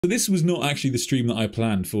So this was not actually the stream that I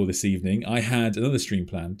planned for this evening. I had another stream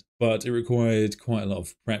planned, but it required quite a lot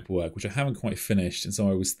of prep work, which I haven't quite finished. And so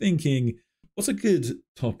I was thinking, what's a good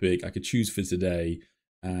topic I could choose for today?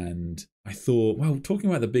 And I thought, well, talking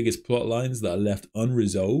about the biggest plot lines that are left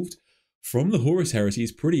unresolved from the Horus Heresy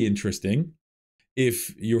is pretty interesting.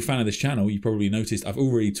 If you're a fan of this channel, you probably noticed I've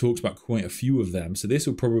already talked about quite a few of them. So this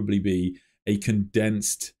will probably be a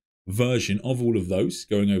condensed version of all of those,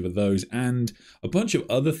 going over those and a bunch of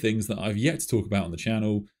other things that I've yet to talk about on the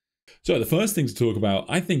channel. So the first thing to talk about,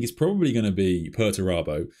 I think, is probably going to be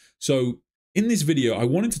Perturabo. So in this video, I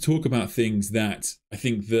wanted to talk about things that I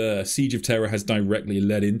think the Siege of Terra has directly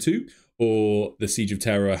led into, or the Siege of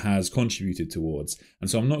Terra has contributed towards.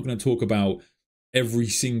 And so I'm not going to talk about every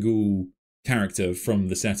single character from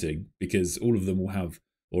the setting, because all of them will have,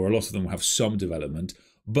 or a lot of them will have some development.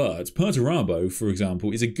 But Perturabo, for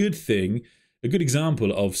example, is a good thing, a good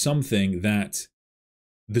example of something that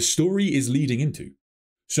the story is leading into.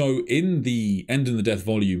 So in the End and the Death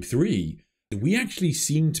Volume 3, we actually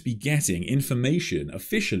seem to be getting information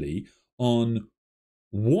officially on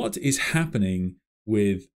what is happening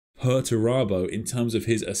with Perturabo in terms of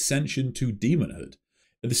his ascension to demonhood.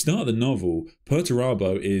 At the start of the novel,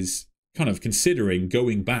 Perturabo is kind of considering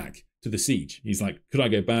going back to the siege. He's like, could I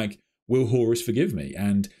go back? Will Horus forgive me?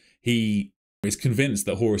 And he is convinced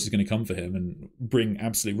that Horus is going to come for him and bring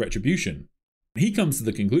absolute retribution. He comes to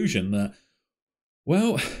the conclusion that,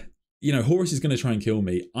 well, you know, Horus is going to try and kill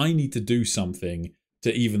me. I need to do something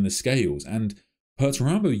to even the scales. And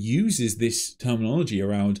Perturabo uses this terminology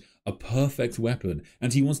around a perfect weapon,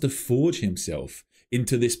 and he wants to forge himself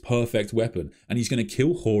into this perfect weapon. And he's going to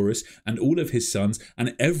kill Horus and all of his sons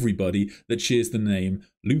and everybody that shares the name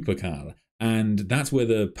Lupercal. And that's where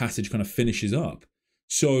the passage kind of finishes up.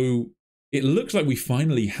 So it looks like we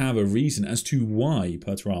finally have a reason as to why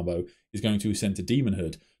Perturabo is going to ascend to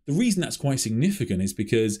demonhood. The reason that's quite significant is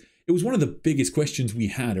because it was one of the biggest questions we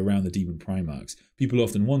had around the Demon Primarchs. People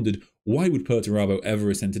often wondered, why would Perturabo ever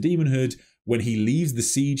ascend to demonhood? When he leaves the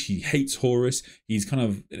siege, he hates Horus. He's kind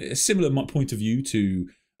of a similar point of view to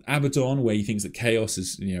Abaddon, where he thinks that chaos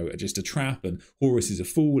is, you know, just a trap and Horus is a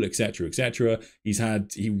fool, etc., etc.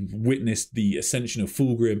 He witnessed the ascension of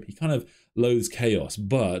Fulgrim. He kind of loathes chaos,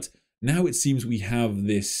 but now it seems we have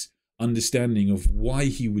this understanding of why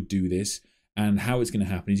he would do this and how it's going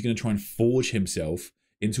to happen. He's going to try and forge himself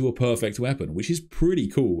into a perfect weapon, which is pretty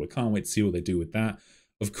cool. I can't wait to see what they do with that.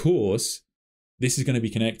 Of course, this is going to be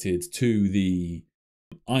connected to the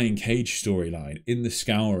Iron Cage storyline in the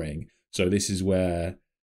Scouring. So this is where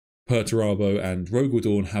Perturabo and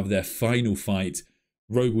Rogaldorn have their final fight.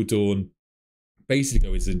 Rogaldorn basically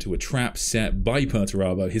goes into a trap set by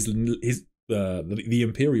Perturabo. The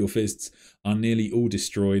Imperial Fists are nearly all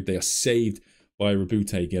destroyed. They are saved by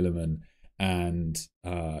Rabute Guilliman. And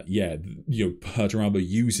yeah, you know, Perturabo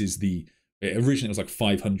uses originally it was like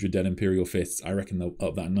 500 dead Imperial Fists. I reckon they'll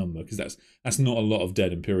up that number, because that's not a lot of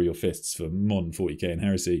dead Imperial Fists for modern 40k and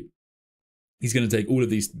Heresy. He's going to take all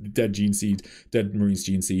of these dead Marines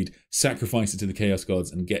Gene Seed, sacrifice it to the Chaos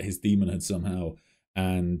Gods, and get his demonhood somehow.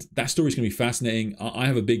 And that story's going to be fascinating. I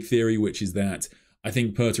have a big theory, which is that I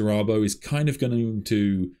think Perturabo is kind of going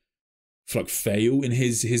to like fail in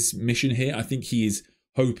his mission here. I think he is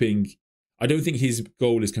hoping. I don't think his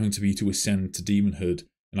goal is going to be to ascend to demonhood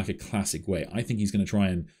in like a classic way. I think he's going to try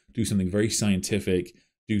and do something very scientific,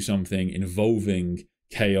 do something involving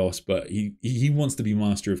chaos, but he wants to be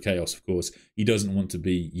master of chaos, of course. He doesn't want to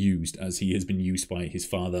be used as he has been used by his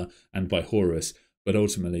father and by Horus, but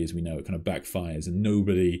ultimately, as we know, it kind of backfires, and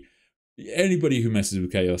anybody who messes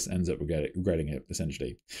with chaos ends up regretting it,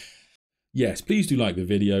 essentially. Yes, please do like the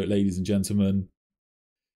video, ladies and gentlemen.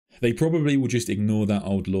 They probably will just ignore that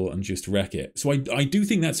old lore and just wreck it. So I do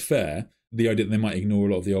think that's fair, the idea that they might ignore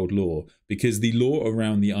a lot of the old lore, because the lore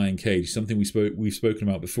around the Iron Cage, something we've spoken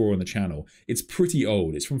about before on the channel, it's pretty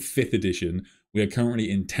old. It's from 5th edition. We are currently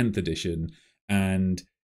in 10th edition, and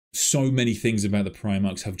so many things about the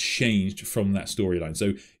Primarchs have changed from that storyline.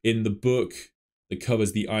 So in the book that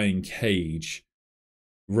covers the Iron Cage,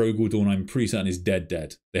 Rogaldorn, I'm pretty certain, is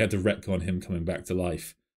dead. They had to retcon him coming back to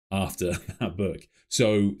life after that book.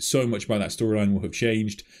 So much about that storyline will have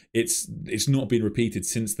changed. It's not been repeated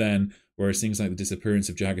since then, whereas things like the disappearance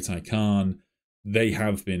of Jagatai Khan, they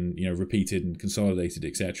have been, you know, repeated and consolidated,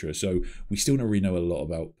 etc. So we still don't really know a lot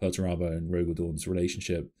about Perturabo and Rogaldorn's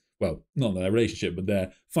relationship. Well, not their relationship, but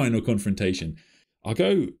their final confrontation. I'll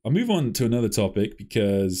move on to another topic,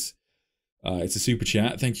 because it's a super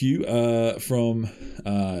chat. Thank you from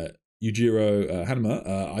Yujiro Hanuma.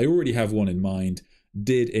 I already have one in mind.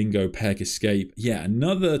 Did Ingo Peck escape? Yeah,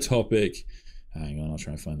 another topic Hang on, I'll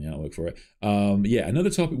try and find the artwork for it. Yeah, another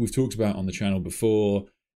topic we've talked about on the channel before,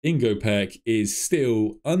 Ingo Peck is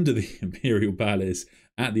still under the Imperial Palace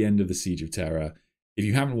at the end of the Siege of Terra. If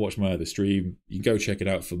you haven't watched my other stream, you can go check it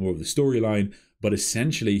out for more of the storyline. But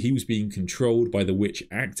essentially, he was being controlled by the witch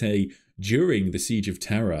Acte during the Siege of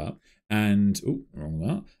Terra. And, oh, wrong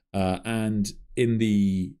that. And in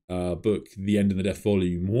the book, The End and the Death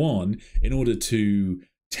Volume 1, in order to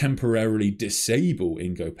temporarily disable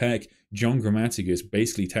Ingo Peck, John Grammaticus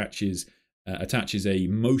basically attaches a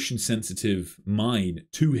motion-sensitive mine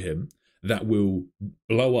to him that will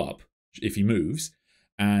blow up if he moves.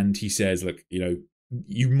 And he says, look, you know,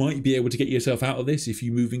 you might be able to get yourself out of this if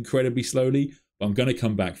you move incredibly slowly, but I'm going to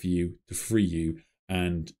come back for you to free you.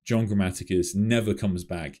 And John Grammaticus never comes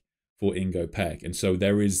back for Ingo Peck. And so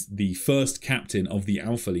there is the first captain of the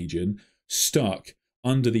Alpha Legion stuck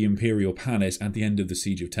under the Imperial Palace at the end of the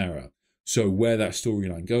Siege of Terra. So where that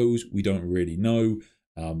storyline goes, we don't really know.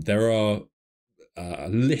 There are a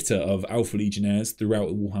litter of Alpha Legionnaires throughout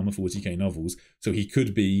the Warhammer 40K novels, so he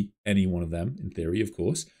could be any one of them, in theory, of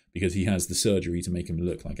course, because he has the surgery to make him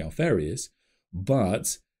look like Alfarius.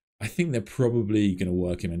 But I think they're probably going to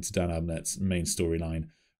work him into Dan Abnett's main storyline,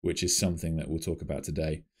 which is something that we'll talk about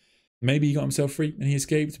today. Maybe he got himself free and he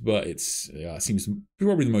escaped, but it seems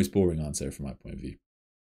probably the most boring answer from my point of view.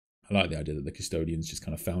 I like the idea that the custodians just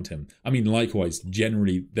kind of found him. I mean, likewise,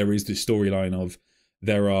 generally, there is this storyline of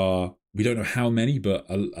there are, we don't know how many, but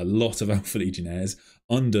a lot of Alpha Legionnaires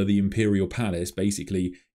under the Imperial Palace,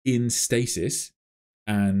 basically in stasis,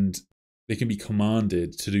 and they can be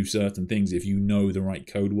commanded to do certain things if you know the right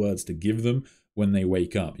code words to give them when they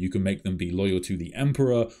wake up. You can make them be loyal to the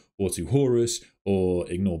Emperor or to Horus, or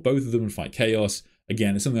ignore both of them and fight chaos.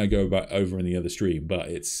 Again, it's something I go about over in the other stream, but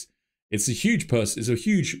it's a huge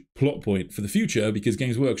plot point for the future, because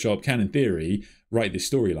Games Workshop can, in theory, write this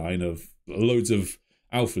storyline of loads of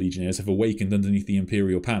Alpha Legionnaires have awakened underneath the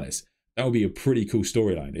Imperial Palace. That would be a pretty cool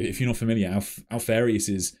storyline. If you're not familiar,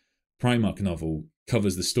 Alfarius's Primarch novel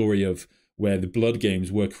covers the story of where the Blood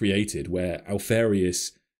Games were created, where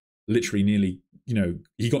Alfarius literally nearly, you know,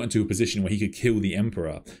 he got into a position where he could kill the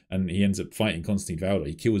Emperor, and he ends up fighting Constantine Valor.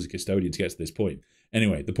 He kills a custodian to get to this point.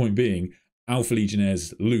 Anyway, the point being, Alpha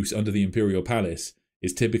Legionnaires loose under the Imperial Palace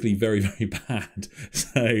is typically very, very bad.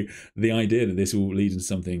 So the idea that this will lead into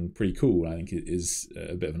something pretty cool, I think, is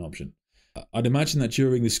a bit of an option. I'd imagine that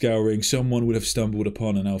during the scouring, someone would have stumbled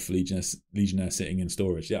upon an Alpha Legionnaire sitting in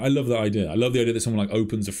storage. Yeah, I love that idea. I love the idea that someone like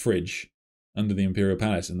opens a fridge under the Imperial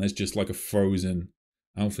Palace and there's just like a frozen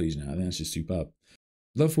Alpha Legionnaire. I think that's just superb.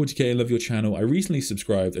 Love 40K, love your channel. I recently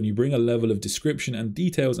subscribed and you bring a level of description and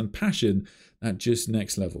details and passion at just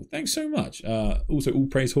next level. Thanks so much. Also, all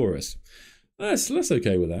praise Horus. That's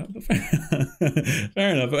okay with that. But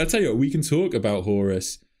fair enough. But I tell you what, we can talk about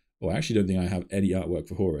Horus. Oh, I actually don't think I have any artwork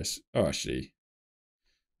for Horus. Oh, actually,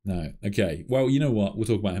 no. Okay. Well, you know what? We'll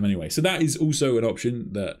talk about him anyway. So that is also an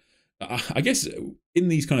option that I guess in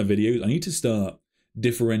these kind of videos, I need to start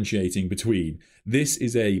differentiating between this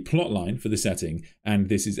is a plot line for the setting and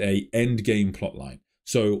this is a end game plot line.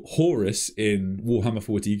 So Horus in Warhammer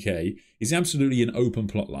 40K is absolutely an open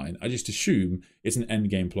plot line. I just assume it's an end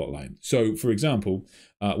game plot line. So for example,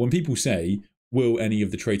 when people say, will any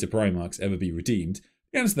of the traitor Primarchs ever be redeemed?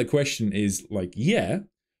 The answer to that question is like, yeah,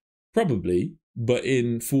 probably, but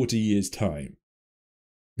in 40 years time.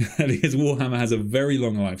 Because Warhammer has a very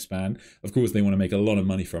long lifespan. Of course, they want to make a lot of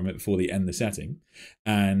money from it before they end the setting.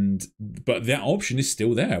 But that option is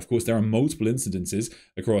still there. Of course, there are multiple incidences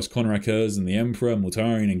across Konrakers and the Emperor,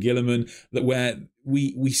 Mortarion and Guilliman, where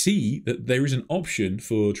we see that there is an option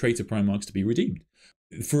for traitor Primarchs to be redeemed.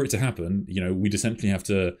 For it to happen, you know, we'd essentially have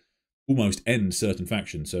to almost end certain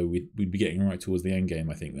factions. So we'd be getting right towards the end game,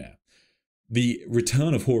 I think, there. The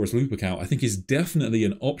return of Horus Lupercal, I think, is definitely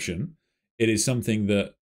an option. It is something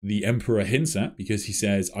that the Emperor hints at because he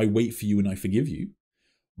says, I wait for you and I forgive you.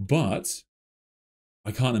 But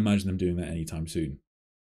I can't imagine them doing that anytime soon.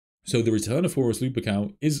 So the return of Horus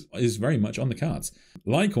Lupercal is very much on the cards.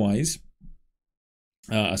 Likewise,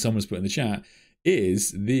 as someone's put in the chat,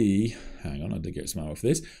 is the, hang on, I did get a smile off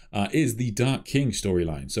this, is the Dark King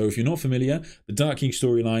storyline. So if you're not familiar, the Dark King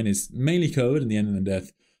storyline is mainly covered in The End and the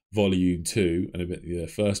Death Volume 2 and a bit the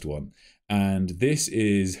first one. And this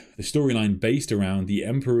is the storyline based around the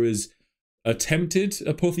Emperor's attempted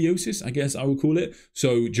apotheosis, I guess I would call it.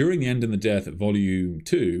 So during The End and the Death Volume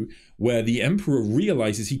 2, where the Emperor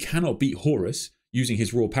realizes he cannot beat Horus using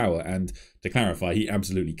his raw power, and to clarify, he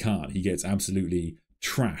absolutely can't. He gets absolutely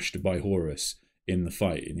trashed by Horus in the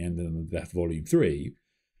fight in The End and the Death Volume 3.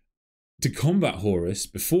 To combat Horus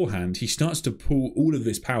beforehand, he starts to pull all of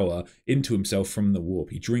this power into himself from the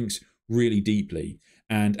warp. He drinks really deeply.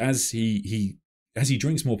 And as he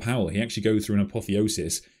drinks more power, he actually goes through an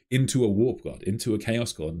apotheosis into a warp god, into a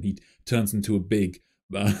chaos god, and he turns into a big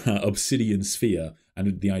obsidian sphere.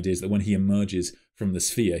 And the idea is that when he emerges from the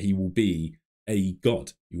sphere, he will be a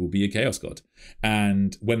god. He will be a chaos god.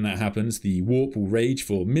 And when that happens, the warp will rage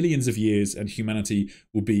for millions of years and humanity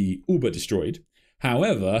will be all but destroyed.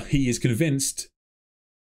 However, he is convinced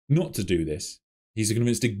not to do this. He's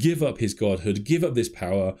convinced to give up his godhood, give up this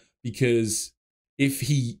power, because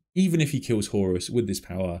even if he kills Horus with this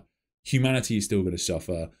power, humanity is still going to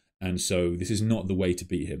suffer, and so this is not the way to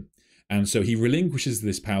beat him. And so he relinquishes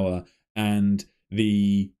this power, and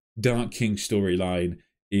the Dark King storyline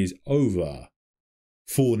is over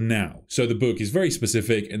for now. So the book is very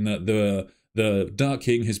specific in that the Dark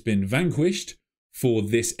King has been vanquished for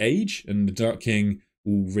this age, and the Dark King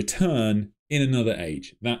will return in another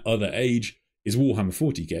age. That other age is Warhammer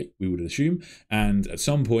 40K, we would assume, and at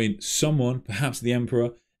some point, someone, perhaps the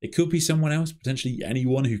Emperor, it could be someone else, potentially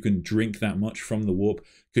anyone who can drink that much from the warp,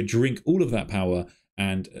 could drink all of that power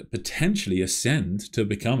and potentially ascend to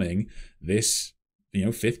becoming this,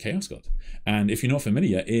 fifth Chaos God. And if you're not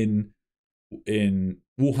familiar, in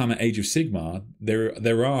Warhammer Age of Sigmar,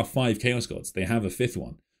 there are 5 Chaos Gods. They have a 5th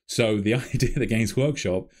one. So the idea that Games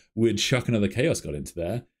Workshop would chuck another Chaos God into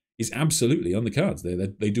there is absolutely on the cards.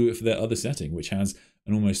 They do it for their other setting, which has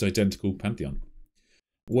an almost identical pantheon.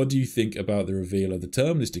 What do you think about the reveal of the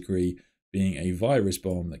Terminus Decree being a virus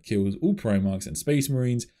bomb that kills all Primarchs and Space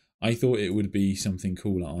Marines? I thought it would be something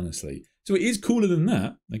cooler, honestly. So it is cooler than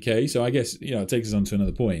that, okay? So I guess, it takes us on to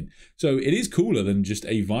another point. So it is cooler than just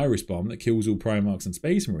a virus bomb that kills all Primarchs and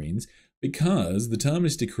Space Marines, because the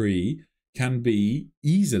Terminus Decree can be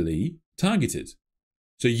easily targeted.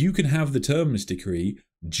 So you can have the Terminus Decree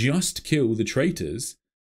just kill the traitors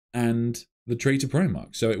and the traitor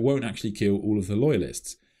Primarch. So it won't actually kill all of the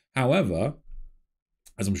loyalists. However,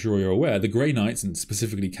 as I'm sure you're aware, the Grey Knights, and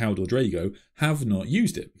specifically Khaldor Drago, have not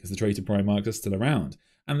used it because the traitor Primarchs are still around.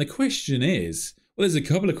 And the question is, well, there's a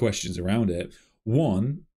couple of questions around it.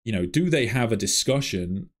 One, do they have a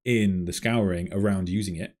discussion in the Scouring around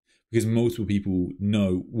using it? Because multiple people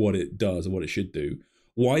know what it does or what it should do.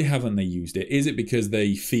 Why haven't they used it? Is it because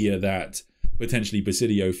they fear that potentially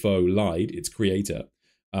Basilio Foe lied, its creator?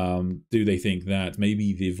 Do they think that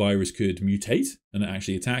maybe the virus could mutate and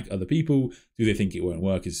actually attack other people? Do they think it won't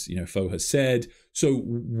work, as Foe has said? So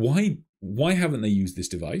why haven't they used this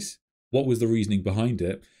device? What was the reasoning behind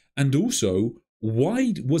it? And also,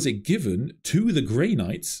 why was it given to the Grey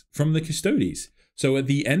Knights from the Custodes? So at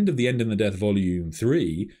the end of The End in the Death Volume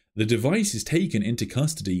 3, the device is taken into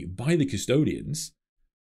custody by the Custodians,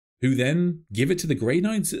 who then give it to the Grey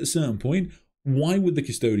Knights at a certain point. Why would the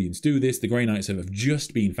Custodians do this? The Grey Knights have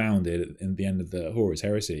just been founded in the end of the Horus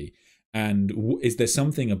Heresy. And is there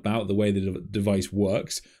something about the way the device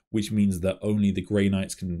works, which means that only the Grey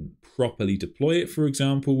Knights can properly deploy it, for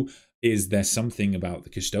example? Is there something about the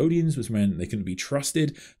Custodians which meant they couldn't be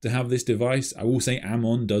trusted to have this device? I will say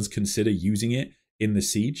Ammon does consider using it in the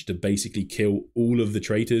siege to basically kill all of the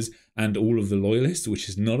traitors and all of the loyalists, which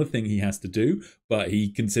is not a thing he has to do, but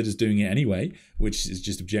he considers doing it anyway, which is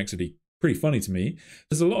just objectively pretty funny to me.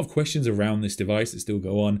 There's a lot of questions around this device that still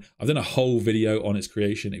go on. I've done a whole video on its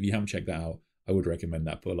creation. If you haven't checked that out, I would recommend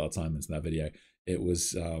that. Put a lot of time into that video. It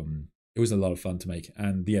was a lot of fun to make.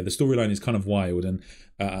 And yeah, the storyline is kind of wild. And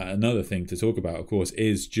another thing to talk about, of course,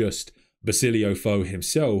 is just Basilio Foe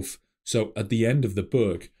himself. So at the end of the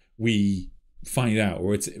book, we find out,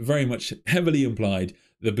 or it's very much heavily implied,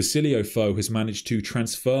 that Basilio Foe has managed to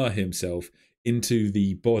transfer himself into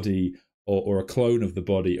the body or a clone of the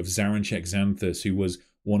body of Zaranchek Xanthus, who was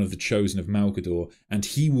one of the chosen of Malkador, and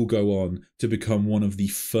he will go on to become one of the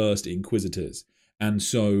first Inquisitors. And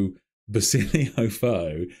so Basilio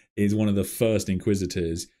Foe is one of the first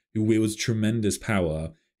Inquisitors who wields tremendous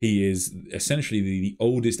power. He is essentially the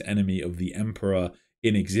oldest enemy of the Emperor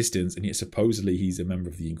in existence, and yet supposedly he's a member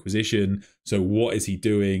of the Inquisition. So what is he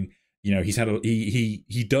doing?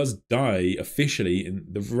 He does die officially, in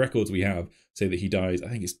the records we have say that he dies, I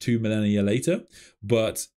think it's 2 millennia later,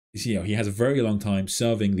 but he has a very long time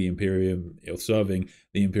serving the Imperium as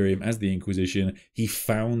the Inquisition. He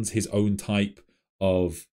founds his own type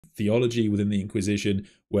of theology within the Inquisition,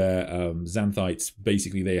 where Xanthites,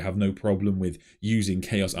 basically, they have no problem with using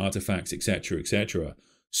chaos artifacts, etc., etc.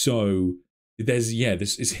 So his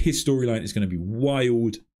storyline is going to be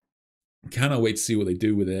wild. Cannot wait to see what they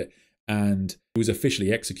do with it. And he was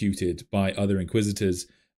officially executed by other Inquisitors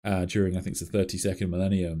during, I think it's the 32nd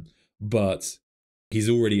millennium, but he's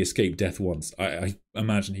already escaped death once. I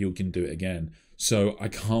imagine he can do it again. So I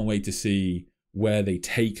can't wait to see where they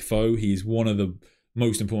take Foe. He's one of the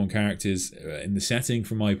most important characters in the setting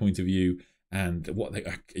from my point of view. And what they,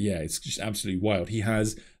 yeah, it's just absolutely wild. He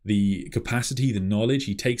has the capacity, the knowledge.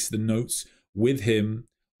 He takes the notes with him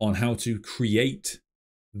on how to create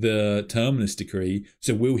the Terminus decree.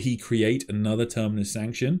 So will he create another Terminus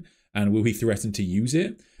sanction? And will he threaten to use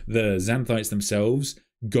it? The Xanthites themselves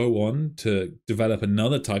go on to develop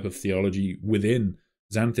another type of theology within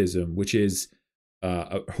Xanthism, which is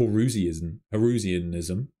Horusianism. I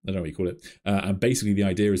don't know what you call it. And basically the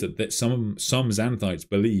idea is that some Xanthites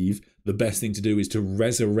believe the best thing to do is to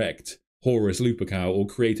resurrect Horus Lupercal, or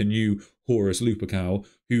create a new Horus Lupercal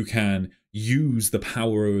who can use the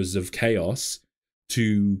powers of chaos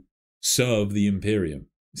to serve the Imperium.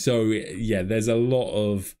 So yeah, there's a lot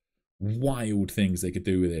of wild things they could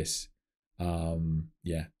do with this.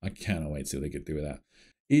 Yeah, I cannot wait to see what they could do with that.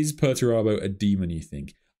 Is Perturabo a demon, you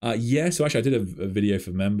think? Yeah, so actually I did a video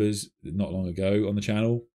for members not long ago on the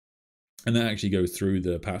channel, and that actually goes through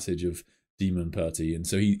the passage of Demon Perty, and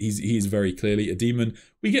so he is very clearly a demon.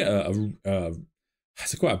 We get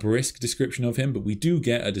it's quite a brisk description of him, but we do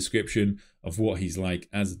get a description of what he's like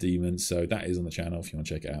as a demon, so that is on the channel if you want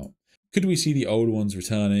to check it out. Could we see the old ones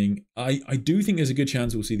returning? I do think there's a good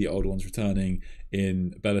chance we'll see the old ones returning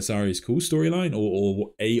in Belisarius' Cool storyline,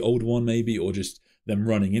 or a old one maybe, or just them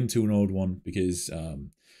running into an old one, because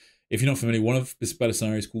if you're not familiar, one of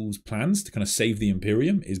Belisarius' Cool's plans to kind of save the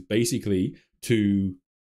Imperium is basically to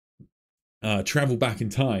travel back in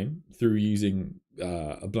time through using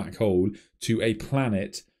a black hole to a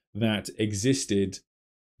planet that existed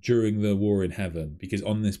during the War in Heaven, because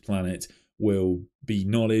on this planet will be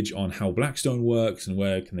knowledge on how Blackstone works and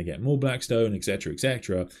where can they get more Blackstone, etc.,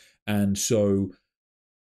 etc. And so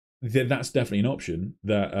that's definitely an option,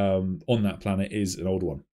 that on that planet is an old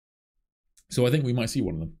one. So I think we might see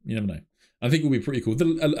one of them. You never know. I think it will be pretty cool.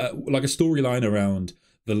 Like a storyline around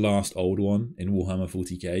the last old one in Warhammer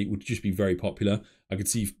 40K would just be very popular. I could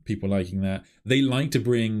see people liking that. They like to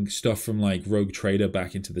bring stuff from like Rogue Trader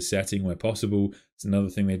back into the setting where possible. It's another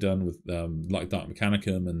thing they've done with like Dark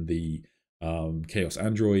Mechanicum and the Chaos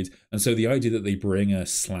Android. And so the idea that they bring a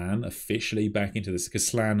Slan officially back into this, because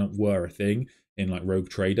Slan were a thing in like Rogue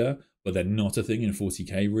Trader, but they're not a thing in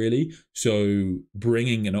 40K really. So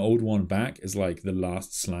bringing an old one back as like the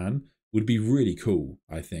last Slan would be really cool,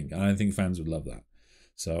 I think. And I think fans would love that.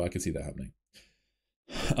 So I could see that happening.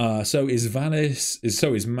 So is Malice,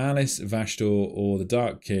 Vashtor, or the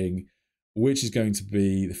Dark King, which is going to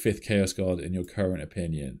be the 5th Chaos God in your current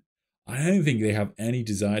opinion? I don't think they have any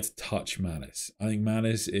desire to touch Malice. I think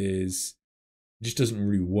Malice just doesn't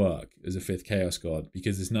really work as a 5th Chaos God,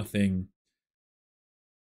 because there's nothing.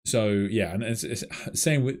 So yeah, and it's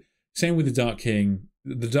same with the Dark King.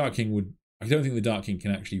 The Dark King would. I don't think the Dark King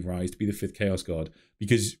can actually rise to be the 5th Chaos God,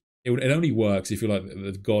 because it only works if you're like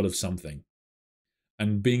the god of something.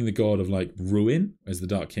 And being the god of like ruin, as the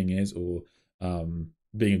Dark King is, or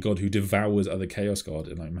being a god who devours other Chaos God,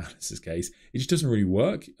 in like Malice's case, it just doesn't really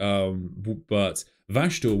work. But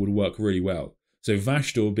Vashtor would work really well. So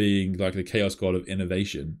Vashtor being like the Chaos God of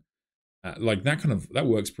innovation, like that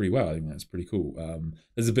works pretty well. I think that's pretty cool.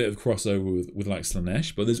 There's a bit of crossover with like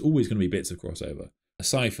Slanesh, but there's always going to be bits of crossover.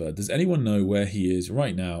 Cypher, does anyone know where he is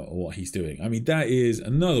right now or what he's doing? I mean, that is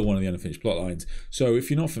another one of the unfinished plot lines. So if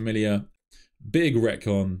you're not familiar, big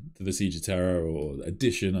retcon to the Siege of Terra, or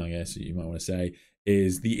addition, I guess you might want to say,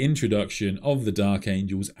 is the introduction of the Dark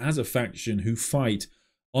Angels as a faction who fight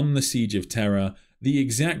on the Siege of Terra. The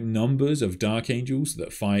exact numbers of Dark Angels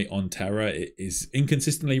that fight on Terra is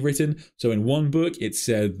inconsistently written. So in one book, it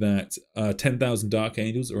said that 10,000 Dark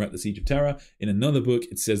Angels are at the Siege of Terra. In another book,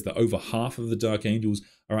 it says that over half of the Dark Angels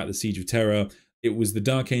are at the Siege of Terra. It was the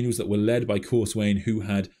Dark Angels that were led by Corswain, who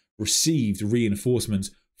had received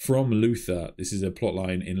reinforcements from Luther. This is a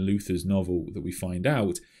plotline in Luther's novel that we find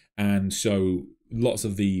out. And so lots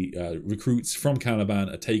of the recruits from Caliban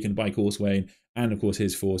are taken by Corswain and, of course,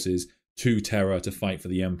 his forces to Terra to fight for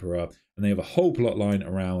the Emperor. And they have a whole plot line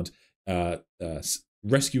around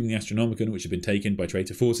rescuing the Astronomicon, which had been taken by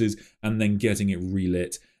traitor forces, and then getting it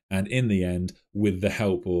relit. And in the end, with the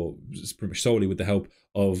help, or pretty much solely with the help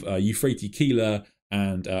of Euphrates Keeler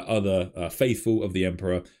and other faithful of the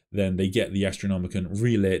Emperor, then they get the Astronomicon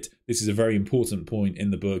relit. This is a very important point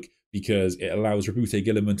in the book, because it allows Rabute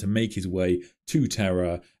Gilliman to make his way to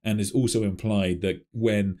Terra, and is also implied that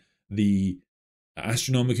when the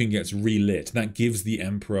Astronomicon gets relit, that gives the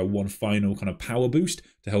Emperor one final kind of power boost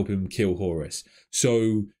to help him kill Horus.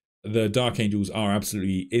 So the Dark Angels are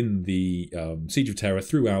absolutely in the Siege of Terra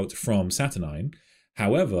throughout from Saturnine.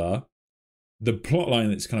 However, the plotline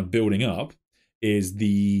that's kind of building up is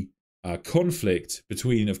the conflict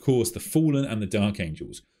between, of course, the Fallen and the Dark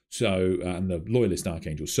Angels. So, and the Loyalist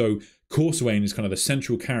Archangel. So Corswain is kind of the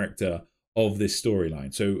central character of this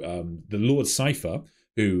storyline. So the Lord Cypher,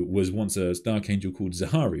 who was once a Dark Angel called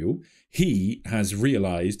Zahariel, he has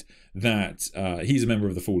realized that he's a member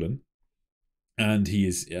of the Fallen, and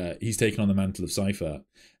he's taken on the mantle of Cypher,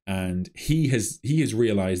 and he has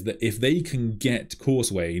realized that if they can get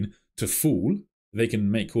Corswain to fall, they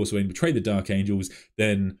can make Corswain betray the Dark Angels,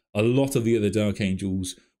 then a lot of the other Dark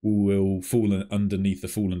Angels will fall underneath the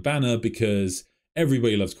Fallen banner, because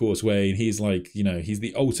everybody loves Corswain. He's like, he's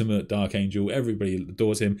the ultimate Dark Angel. Everybody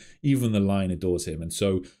adores him. Even the Lion adores him. And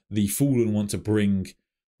so the Fallen want to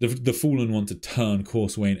the Fallen want to turn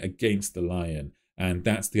Corswain against the Lion, and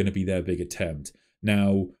that's going to be their big attempt.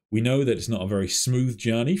 Now, we know that it's not a very smooth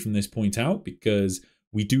journey from this point out, because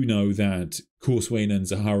we do know that Corswain and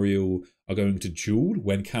Zahariel are going to duel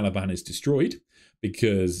when Caliban is destroyed,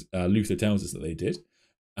 because Luther tells us that they did.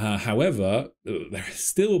 However, there is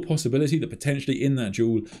still a possibility that potentially in that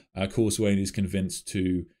duel, Corswain is convinced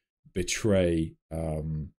to betray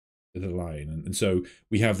the Lion. And so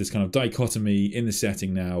we have this kind of dichotomy in the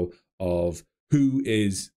setting now of who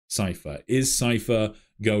is Cypher. Is Cypher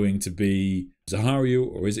going to be Zahariel,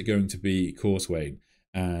 or is it going to be Corswain?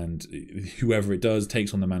 And whoever it does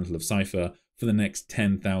takes on the mantle of Cypher for the next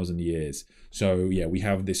 10,000 years. So yeah, we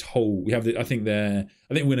have this whole, I think we're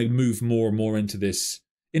going to move more and more into this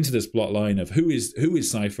plot line of who is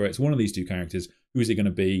Cypher. It's one of these two characters. Who is it going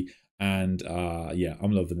to be? And yeah,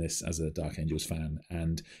 I'm loving this as a Dark Angels fan.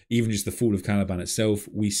 And even just the fall of Caliban itself,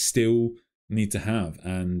 we still need to have,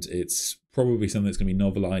 and it's probably something that's going to be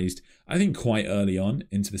novelized, I think, quite early on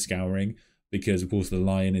into the Scouring, because of course the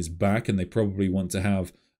Lion is back, and they probably want to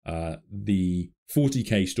have the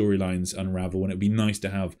 40K storylines unravel, and it'd be nice to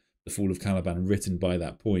have the fall of Caliban written by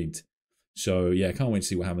that point. So yeah, I can't wait to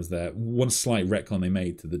see what happens there. One slight retcon they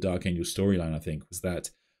made to the Dark Angel storyline, I think, was that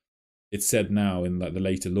it's said now in like the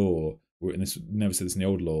later lore, and this never said this in the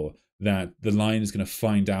old lore, that the Lion is going to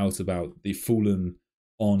find out about the Fallen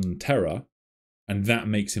on Terra, and that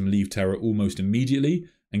makes him leave Terra almost immediately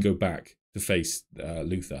and go back to face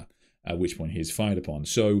Luther, at which point he is fired upon.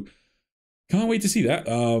 So can't wait to see that.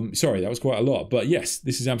 Sorry, that was quite a lot. But yes,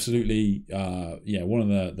 this is absolutely one of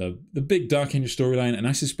the big Dark Angel storyline, and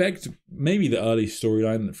I suspect maybe the early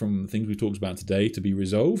storyline from the things we talked about today to be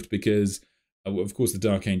resolved, because of course the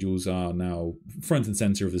Dark Angels are now front and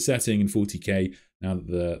center of the setting in 40K now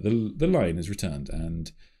that the Lion has returned,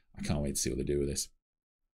 and I can't wait to see what they do with this.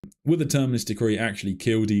 Would the Terminus Decree actually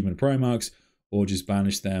kill Demon Primarchs, or just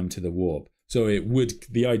banish them to the warp? So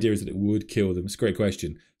the idea is that it would kill them. It's a great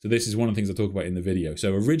question. So this is one of the things I talk about in the video.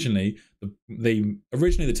 So originally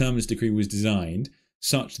the Terminus Decree was designed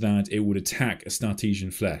such that it would attack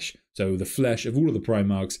Astartesian flesh. So the flesh of all of the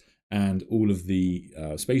Primarchs and all of the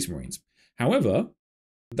Space Marines. However,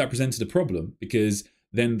 that presented a problem, because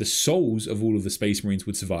then the souls of all of the Space Marines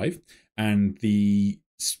would survive, and the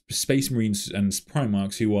Space Marines and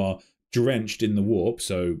Primarchs who are drenched in the warp,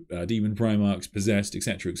 so Demon Primarchs, possessed,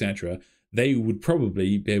 etc., etc., they would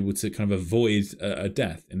probably be able to kind of avoid a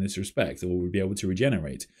death in this respect, or would be able to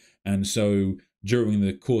regenerate. And so during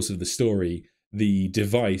the course of the story, the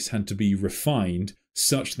device had to be refined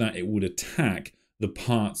such that it would attack the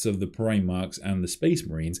parts of the Primarchs and the Space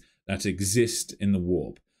Marines that exist in the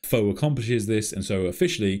warp. Foe accomplishes this, and so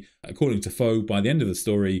officially, according to Foe, by the end of the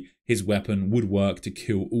story, his weapon would work to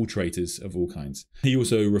kill all traitors of all kinds. He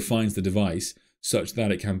also refines the device such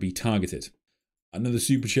that it can be targeted. Another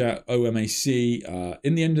super chat, OMAC,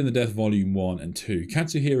 in the End and the Death Volume 1 and 2,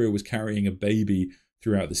 Katsuhiro was carrying a baby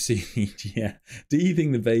throughout the siege. Yeah. Do you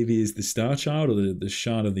think the baby is the Star Child or the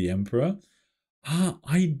Shard of the Emperor?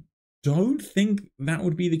 I don't think that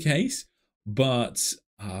would be the case, but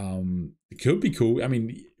it could be cool. I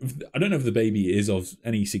mean, I don't know if the baby is of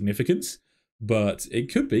any significance, but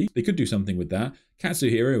it could be. They could do something with that.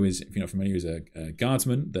 Katsuhiro is, if you're not familiar, is a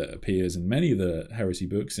guardsman that appears in many of the Heresy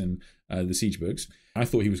books and the Siege books. I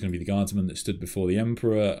thought he was going to be the guardsman that stood before the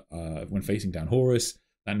Emperor when facing down Horus.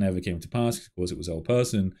 That never came to pass, because of course it was old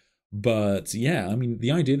person. But yeah, I mean,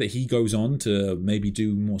 the idea that he goes on to maybe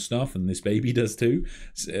do more stuff, and this baby does too,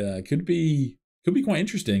 could be quite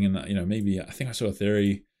interesting. And maybe I think I saw a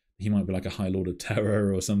theory he might be like a High Lord of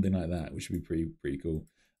Terror or something like that, which would be pretty cool.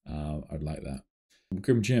 I'd like that.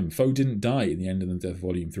 Grim Jim, Foe didn't die in the End of the Death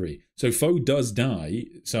Volume 3. So Foe does die.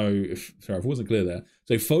 So, if I wasn't clear there.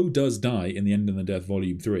 So Foe does die in the End of the Death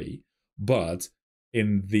Volume 3, but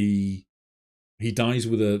he dies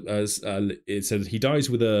with it says he dies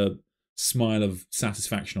with a smile of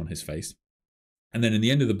satisfaction on his face. And then in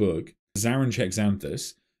the end of the book, Zaranchek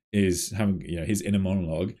Xanthus is having, his inner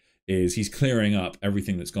monologue is he's clearing up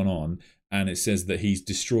everything that's gone on, and it says that he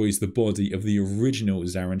destroys the body of the original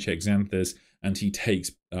Zaranchek Xanthus, and he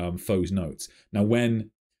takes Foe's notes. Now,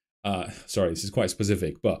 when sorry, this is quite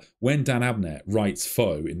specific, but when Dan Abnett writes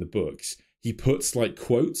Foe in the books, he puts like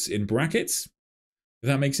quotes in brackets. Does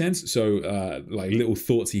that make sense? So like little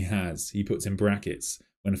thoughts he has, he puts in brackets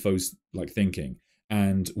when Foe's like thinking.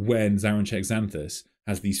 And when Zaranchek Xanthus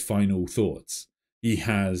has these final thoughts, he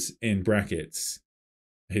has in brackets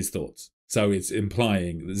his thoughts. So it's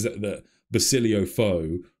implying that Basilio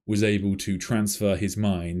Foe was able to transfer his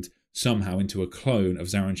mind somehow into a clone of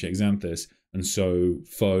Zaranchek Xanthus, and so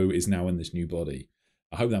Foe is now in this new body.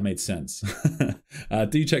 I hope that made sense.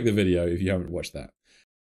 Do check the video if you haven't watched that.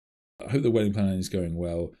 I hope the wedding planning is going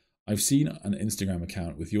well. I've seen an Instagram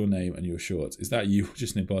account with your name and your shorts. Is that you or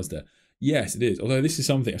just an imposter? Yes, it is. Although this is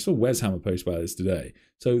something, I saw Wes Hammer post about this today.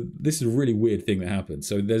 So this is a really weird thing that happened.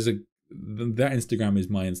 So there's that Instagram is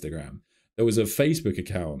my Instagram. There was a Facebook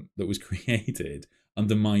account that was created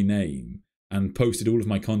under my name and posted all of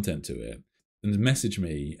my content to it, and has messaged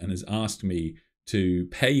me and has asked me to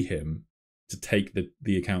pay him to take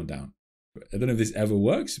the account down. I don't know if this ever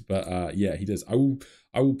works, but yeah, he does. I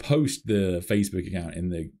will post the Facebook account in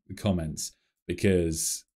the comments,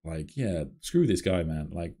 because like, yeah, screw this guy, man.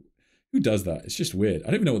 Like, who does that? It's just weird. I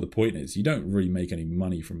don't even know what the point is. You don't really make any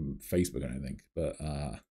money from Facebook, I don't think. But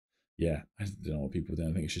yeah, I don't know what people do.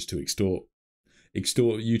 I think it's just to extort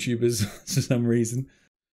YouTubers for some reason.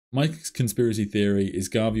 My conspiracy theory is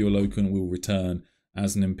Garvey Lokun will return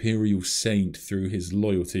as an Imperial Saint through his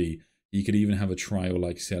loyalty. He could even have a trial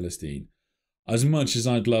like Celestine. As much as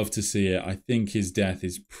I'd love to see it, I think his death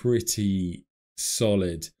is pretty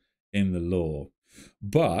solid in the lore.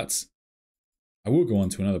 But I will go on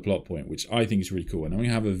to another plot point, which I think is really cool, and I'm going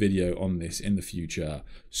to have a video on this in the future.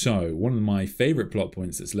 So one of my favourite plot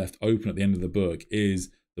points that's left open at the end of the book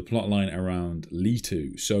is the plot line around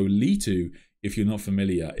Litu. So Litu, if you're not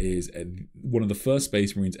familiar, is one of the first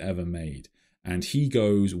Space Marines ever made, and he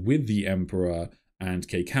goes with the Emperor and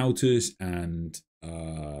Kekautus and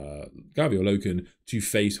Garvey Lokun to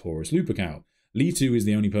face Horus Lupercal. Litu is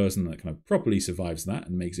the only person that kind of properly survives that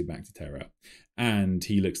and makes it back to Terra. And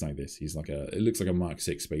he looks like this. He's like it looks like a Mark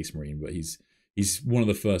VI Space Marine, but he's one of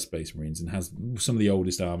the first Space Marines and has some of the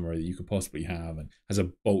oldest armor that you could possibly have, and has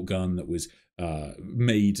a bolt gun that was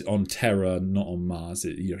made on Terra, not on Mars.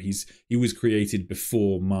 He was created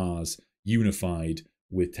before Mars unified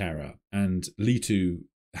with Terra, and Litu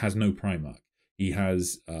has no Primarch. He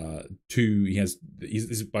has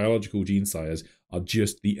his biological gene sires are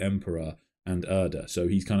just the Emperor and Erda. So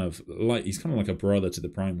he's kind of like a brother to the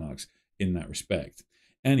Primarchs in that respect.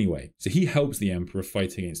 Anyway, so he helps the Emperor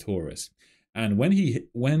fight against Horus. And when he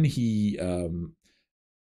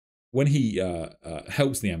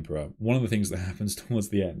helps the Emperor, one of the things that happens towards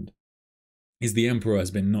the end is the Emperor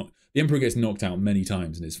gets knocked out many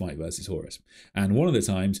times in his fight versus Horus. And one of the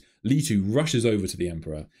times, Litu rushes over to the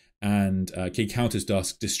Emperor, and Kekautus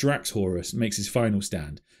Dusk distracts Horus, makes his final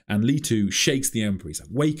stand, and Litu shakes the Emperor. He's like,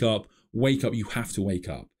 wake up, you have to wake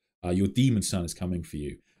up. Your demon son is coming for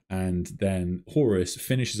you. And then Horus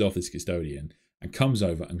finishes off his custodian and comes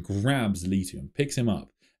over and grabs Litu and picks him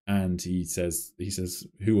up. And he says,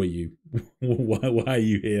 who are you? why are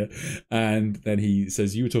you here? And then he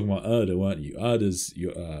says, you were talking about Erda, weren't you? Erda's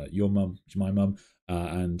your mum, my mum,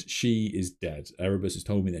 and she is dead. Erebus has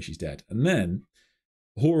told me that she's dead. And then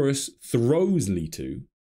Horus throws Litu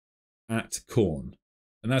at Khorne.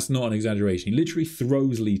 And that's not an exaggeration. He literally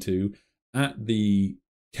throws Litu at the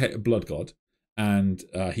blood god, and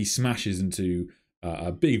he smashes into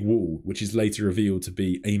a big wall, which is later revealed to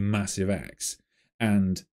be a massive axe.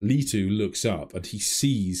 And Litu looks up and he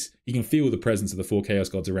can feel the presence of the 4 Chaos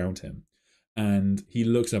Gods around him. And he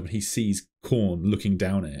looks up and he sees Khorne looking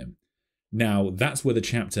down at him. Now, that's where the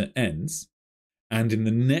chapter ends. And in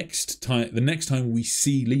the next time we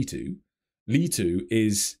see Litu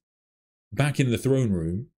is back in the throne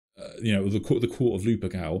room, the court of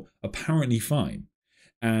Lupercal, apparently fine.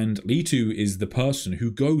 And Litu is the person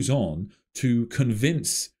who goes on to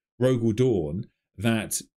convince Rogel Dawn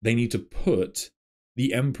that they need to put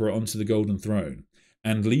the Emperor onto the Golden Throne.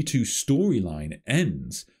 And Litu's storyline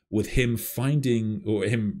ends with him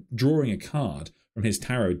him drawing a card from his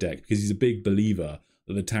tarot deck, because he's a big believer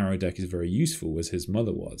that the tarot deck is very useful, as his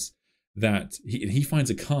mother was. That he finds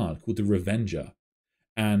a card called the Revenger.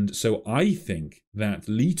 And so I think that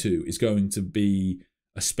Litu is going to be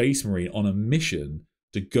a Space Marine on a mission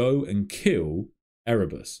to go and kill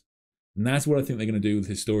Erebus. And that's what I think they're going to do with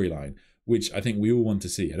his storyline, which I think we all want to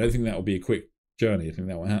see. I don't think that will be a quick journey. I think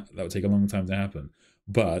that would take a long time to happen.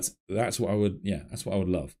 But that's what I would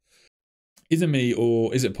love. Is it me,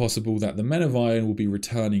 or is it possible that the Men of Iron will be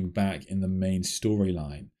returning back in the main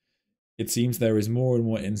storyline? It seems there is more and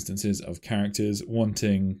more instances of characters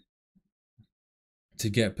wanting to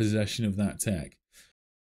get possession of that tech.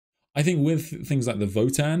 I think with things like the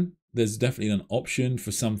Votan, there's definitely an option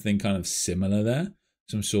for something kind of similar there,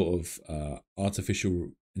 some sort of artificial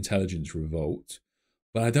intelligence revolt.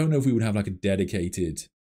 But I don't know if we would have like a dedicated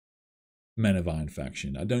Men of Iron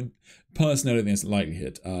faction. I don't think it's a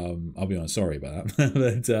likelihood. I'll be honest, sorry about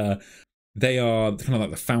that. But they are kind of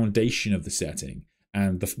like the foundation of the setting,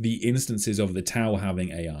 and the instances of the Tau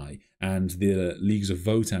having AI and the Leagues of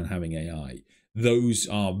Votan having AI, those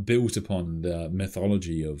are built upon the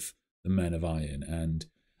mythology of the Men of Iron. And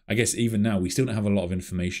I guess even now we still don't have a lot of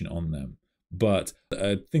information on them. But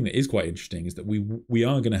a thing that is quite interesting is that we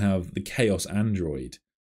are going to have the Chaos Android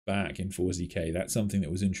back in 40K. That's something that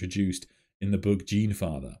was introduced in the book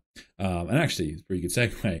Genefather. And actually, it's a pretty good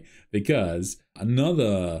segue, because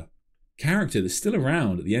another character that's still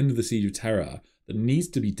around at the end of the Siege of Terra that needs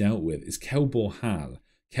to be dealt with is Kelbor Hal.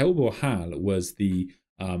 Kelbor Hal was the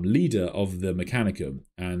leader of the Mechanicum,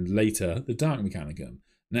 and later the Dark Mechanicum.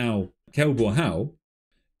 Now, Kelbor Hal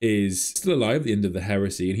is still alive at the end of the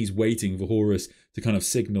Heresy, and he's waiting for Horus to kind of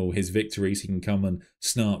signal his victory so he can come and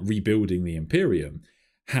start rebuilding the Imperium.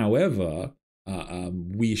 However,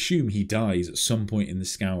 we assume he dies at some point in the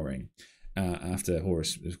Scouring after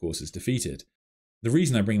Horus, of course, is defeated. The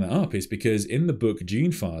reason I bring that up is because in the book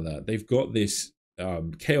Genefather, they've got this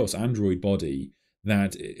Chaos Android body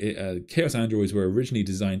that Chaos Androids were originally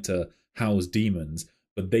designed to house demons,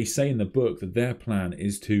 but they say in the book that their plan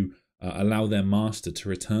is to allow their master to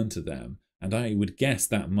return to them. And I would guess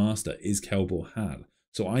that master is Kelbor Hal.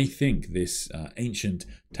 So I think this ancient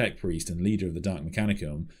tech priest and leader of the Dark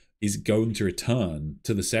Mechanicum is going to return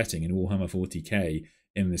to the setting in Warhammer 40K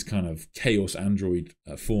in this kind of Chaos Android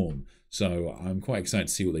form. So I'm quite excited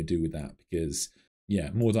to see what they do with that, because, yeah,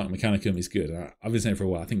 more Dark Mechanicum is good. I've been saying for a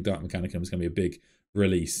while, I think Dark Mechanicum is going to be a big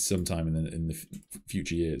release sometime in the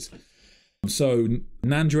future years. So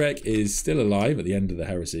Nandrek is still alive at the end of the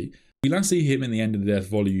Heresy. We last see him in the End of the Death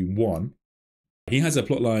Volume 1. He has a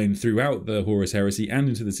plotline throughout the Horus Heresy and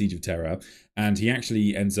into the Siege of Terra, and he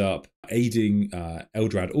actually ends up aiding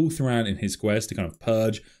Eldrad all throughout in his quest to kind of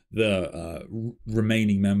purge the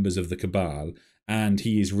remaining members of the Cabal, and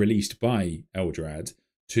he is released by Eldrad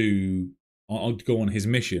to go on his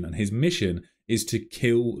mission, and his mission is to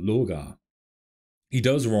kill Lorgar. He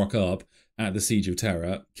does rock up at the Siege of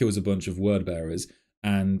Terra, kills a bunch of word-bearers,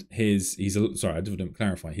 and he's I didn't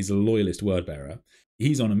clarify, he's a loyalist word-bearer.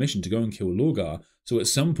 He's on a mission to go and kill Lorgar. So at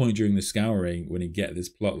some point during the Scouring, when he get this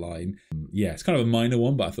plot line, yeah, it's kind of a minor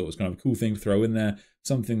one, but I thought it was kind of a cool thing to throw in there.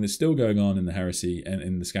 Something that's still going on in the Heresy and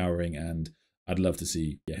in the Scouring, and I'd love to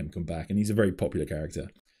see him come back. And he's a very popular character.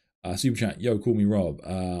 Super chat, yo, call me Rob.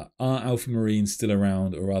 Are Alpha Marines still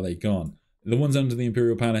around, or are they gone? The ones under the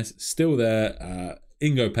Imperial Palace, still there.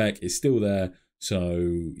 Ingo Peck is still there. So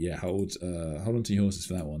yeah, hold on to your horses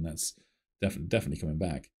for that one. That's definitely coming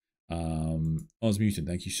back. Ozmutant,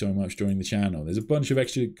 thank you so much for joining the channel. There's a bunch of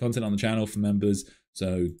extra content on the channel for members,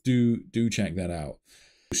 so do check that out.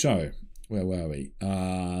 So where were we?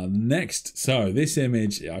 Next, so this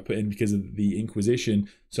image I put in because of the Inquisition.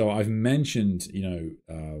 So I've mentioned,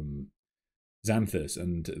 Xanthus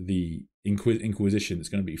and the Inquisition that's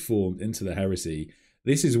going to be formed into the Heresy.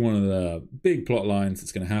 This is one of the big plot lines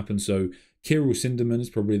that's going to happen. So Kirill Sinderman is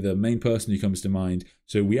probably the main person who comes to mind.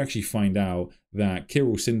 So we actually find out that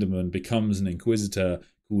Kirill Sinderman becomes an Inquisitor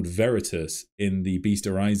called Veritas in the Beast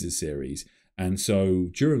Arises series. And so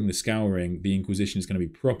during the Scouring, the Inquisition is going to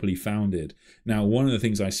be properly founded. Now, one of the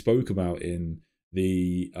things I spoke about in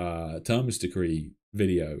the Terminus Decree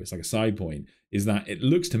video, it's like a side point, is that it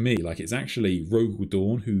looks to me like it's actually Rogal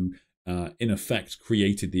Dorn who, in effect,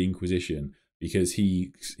 created the Inquisition, because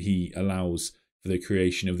he allows for the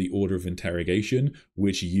creation of the Order of Interrogation,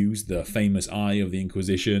 which used the famous Eye of the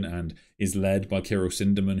Inquisition and is led by Kirill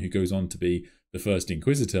Sinderman, who goes on to be the first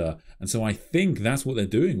Inquisitor. And so I think that's what they're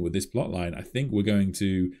doing with this plotline. I think we're going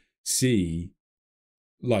to see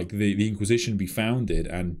like the Inquisition be founded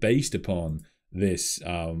and based upon this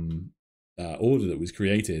order that was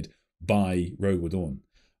created by Rogal Dorn.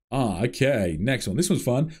 Okay, next one. This one's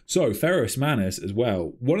fun. So, Ferrus Manus as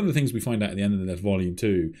well. One of the things we find out at the end of the Volume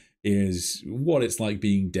 2 is what it's like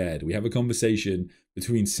being dead. We have a conversation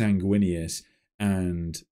between Sanguinius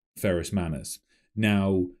and Ferrus Manus.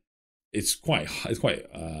 Now, it's quite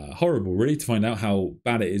horrible, really, to find out how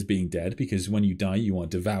bad it is being dead, because when you die, you are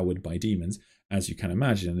devoured by demons, as you can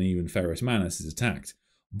imagine, and even Ferrus Manus is attacked.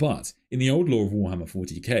 But in the old lore of Warhammer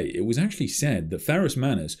 40K, it was actually said that Ferrus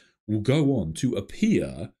Manus will go on to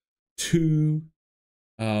appear to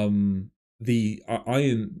the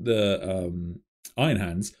Iron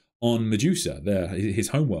Hands on Medusa, his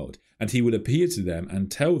homeworld, and he will appear to them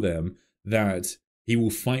and tell them that he will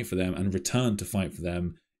fight for them and return to fight for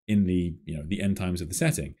them in the the end times of the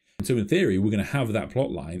setting. And so in theory, we're going to have that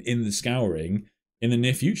plot line in the Scouring in the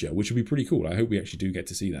near future, which would be pretty cool. I hope we actually do get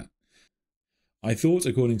to see that. I thought,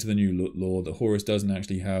 according to the new lore, that Horus doesn't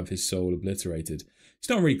actually have his soul obliterated. It's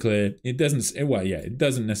not really clear. It doesn't. Well, yeah, it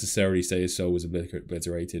doesn't necessarily say his soul was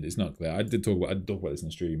obliterated. It's not clear. I did talk about this in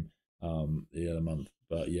the stream the other month,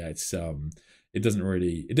 but yeah, it's it doesn't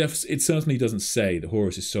really. It certainly doesn't say that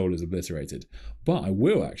Horus's soul is obliterated. But I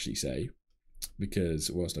will actually say, because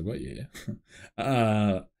whilst I've got you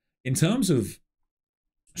here, in terms of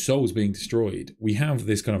souls being destroyed, we have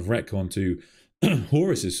this kind of retcon to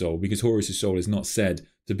Horus's soul, because Horus's soul is not said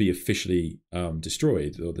to be officially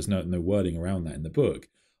destroyed, or there's no wording around that in the book.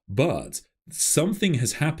 But something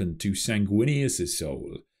has happened to Sanguinius's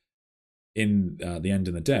soul in the End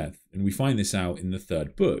and the Death, and we find this out in the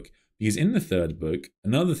third book. Because in the third book,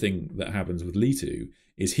 another thing that happens with Leto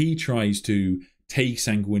is he tries to take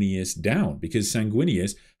Sanguinius down, because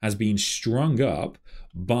Sanguinius has been strung up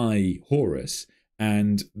by Horus,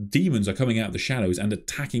 and demons are coming out of the shadows and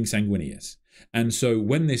attacking Sanguinius. And so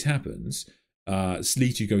when this happens,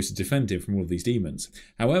 Leto goes to defend him from all of these demons.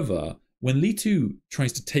 However, when Leto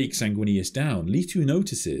tries to take Sanguinius down, Leto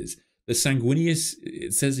notices that Sanguinius,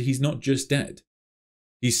 it says he's not just dead.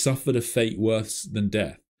 He's suffered a fate worse than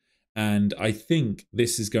death. And I think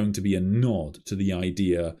this is going to be a nod to the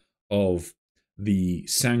idea of the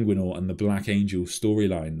Sanguinor and the Black Angel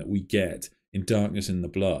storyline that we get in Darkness in the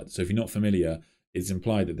Blood. So if you're not familiar, it's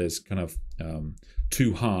implied that there's kind of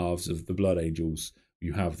two halves of the Blood Angels.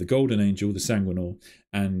 You have the Golden Angel, the Sanguinor,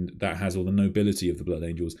 and that has all the nobility of the Blood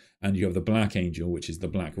Angels. And you have the Black Angel, which is the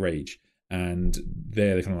Black Rage. And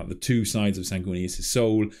they're kind of like the two sides of Sanguinius'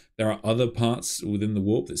 soul. There are other parts within the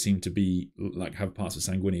warp that seem to be like have parts of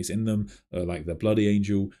Sanguinius in them, like the Bloody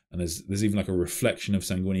Angel. And there's even like a reflection of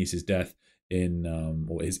Sanguinius' death in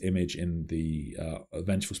or his image in the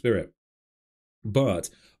Vengeful Spirit. But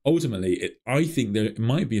ultimately, I think there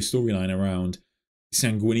might be a storyline around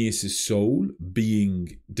Sanguinius' soul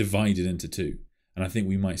being divided into two. And I think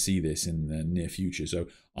we might see this in the near future. So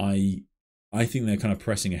I think they're kind of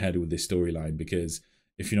pressing ahead with this storyline, because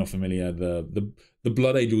if you're not familiar, the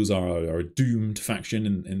Blood Angels are a doomed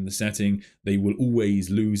faction in the setting. They will always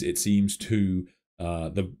lose, it seems, to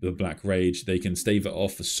the Black Rage. They can stave it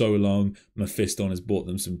off for so long. Mephiston has bought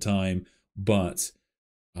them some time, but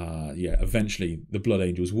yeah, eventually the Blood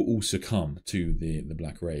Angels will all succumb to the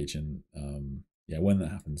Black Rage, and yeah, when that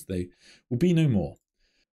happens, they will be no more.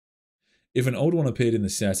 If an old one appeared in the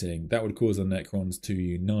setting, that would cause the Necrons to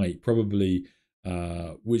unite, probably,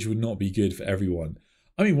 which would not be good for everyone.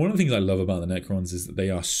 I mean, one of the things I love about the Necrons is that they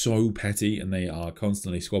are so petty and they are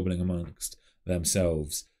constantly squabbling amongst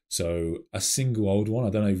themselves. So a single old one, I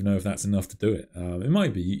don't even know if that's enough to do it. It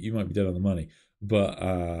might be, you might be dead on the money.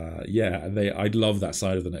 But yeah, I'd love that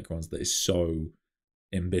side of the Necrons that is so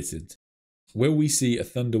embittered. Will we see a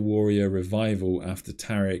Thunder Warrior revival after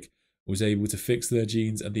Tarek was able to fix their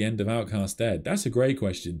genes at the end of Outcast Dead? That's a great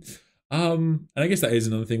question. And I guess that is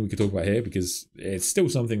another thing we could talk about here, because it's still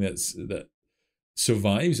something that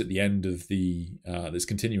survives at the end of the that's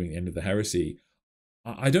continuing at the end of the Heresy.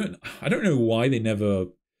 I don't know why they never.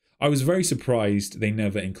 I was very surprised they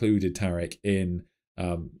never included Tarek in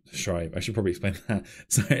Strive. I should probably explain that.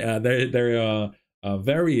 So there are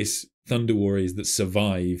various Thunder Warriors that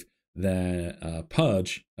survive their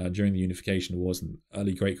purge during the Unification Wars and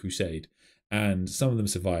early Great Crusade, and some of them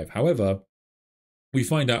survive. However, we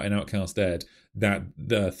find out in Outcast Dead that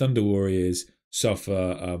the Thunder Warriors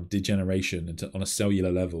suffer degeneration on a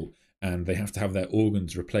cellular level, and they have to have their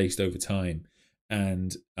organs replaced over time.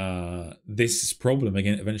 And this problem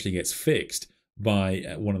again eventually gets fixed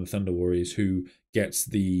by one of the Thunder Warriors, who gets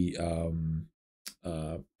the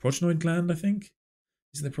prochnoid gland, I think.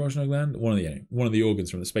 Is it the prochnoid gland? One of the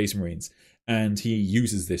organs from the Space Marines, and he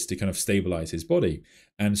uses this to kind of stabilize his body.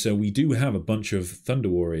 And so we do have a bunch of Thunder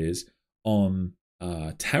Warriors on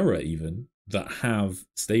Terra even that have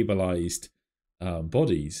stabilized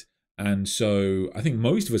bodies. And so I think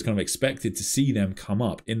most of us kind of expected to see them come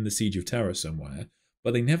up in the Siege of Terra somewhere,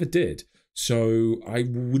 but they never did. So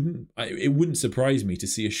it wouldn't surprise me to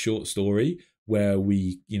see a short story where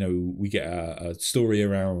we get a story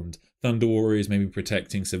around Thunder Warriors maybe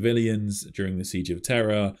protecting civilians during the Siege of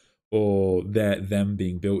Terra, or them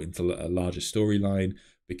being built into a larger storyline.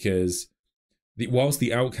 Because whilst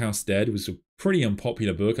the Outcast Dead was a pretty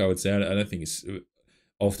unpopular book, I would say, I don't think it's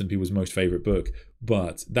often people's most favorite book,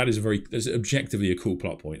 but that is there's objectively a cool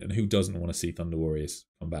plot point, and who doesn't want to see Thunder Warriors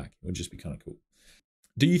come back? It would just be kind of cool.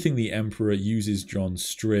 Do you think the Emperor uses Jon's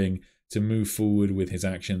string to move forward with his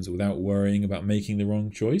actions without worrying about making the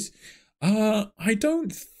wrong choice? I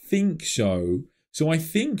don't think so. So I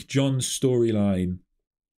think Jon's storyline,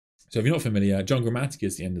 so if you're not familiar, Jon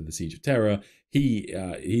Grammaticus, the end of the Siege of Terra,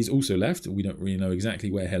 he's also left. We don't really know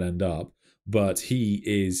exactly where he'll end up, but he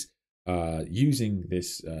is using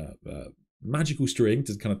this magical string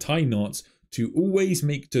to kind of tie knots to always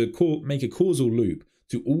make a causal loop,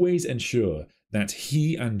 to always ensure that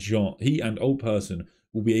he and Old Person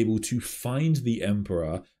will be able to find the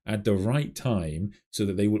Emperor at the right time, so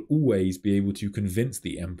that they will always be able to convince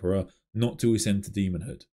the Emperor not to ascend to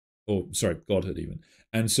demonhood, or sorry, godhood even.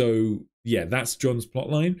 And so, yeah, that's Jon's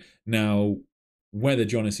plotline. Now, whether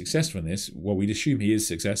Jon is successful in this, well, we'd assume he is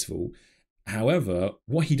successful. However,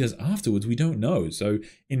 what he does afterwards, we don't know. So,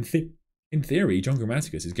 in theory, Jon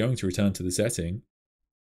Grammaticus is going to return to the setting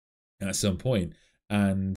at some point,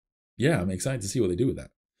 and yeah, I'm excited to see what they do with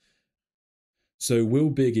that. So will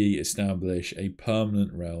Big E establish a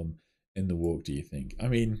permanent realm in the walk, do you think? I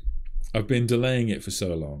mean, I've been delaying it for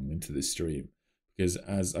so long into this stream because,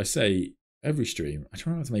 as I say, every stream, I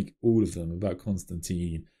try not to make all of them about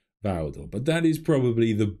Constantine Vaudor, but that is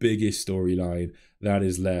probably the biggest storyline that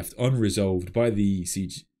is left unresolved by the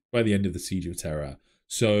end of the Siege of Terra.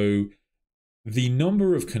 So the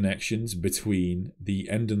number of connections between the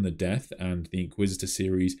End and the Death and the Inquisitor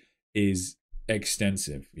series is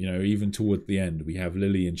extensive. You know, even toward the end, we have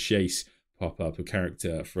Lillian Chase pop up, a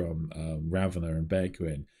character from Ravenna and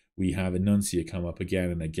Bequin. We have Annuncia come up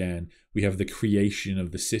again and again. We have the creation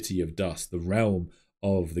of the City of Dust, the realm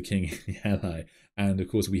of the King in Yellow. And of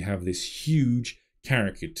course, we have this huge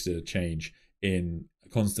character change in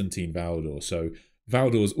Constantine Vaudor. So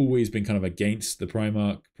Valdor's always been kind of against the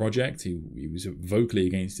Primarch project. He was vocally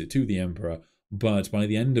against it to the Emperor. But by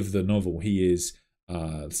the end of the novel, he is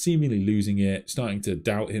seemingly losing it, starting to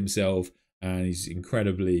doubt himself, and he's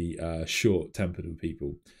incredibly short-tempered with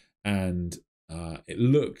people. And it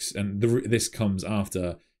looks, and this comes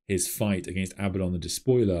after his fight against Abaddon the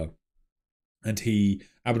Despoiler, and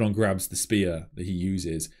Abaddon grabs the spear that he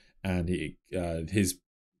uses, and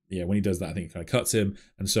when he does that, I think it kind of cuts him,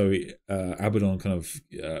 and so Abaddon kind of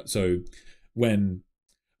so when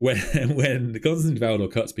Constantine Vaudor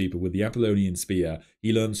cuts people with the Apollonian spear,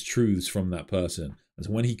 he learns truths from that person. And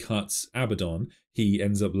so when he cuts Abaddon, he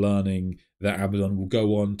ends up learning that Abaddon will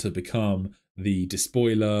go on to become the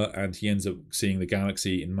Despoiler, and he ends up seeing the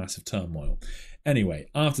galaxy in massive turmoil. Anyway,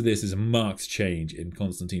 after this is a marked change in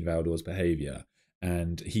Constantine Vaudor's behavior,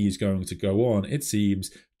 and he is going to go on, it seems,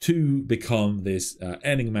 to become this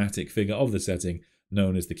enigmatic figure of the setting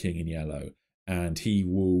known as the King in Yellow. And he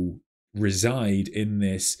will reside in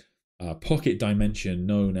this pocket dimension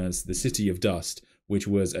known as the City of Dust, which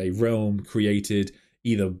was a realm created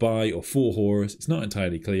either by or for Horus. It's not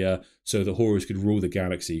entirely clear, so that Horus could rule the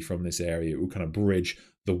galaxy from this area. It would kind of bridge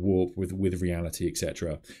the warp with reality,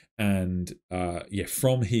 etc. And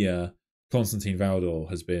from here, Constantine Vaudor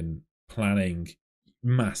has been planning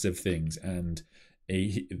massive things, and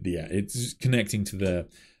it's connecting to the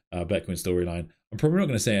Bequin storyline. I'm probably not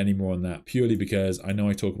going to say any more on that, purely because I know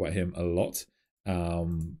I talk about him a lot.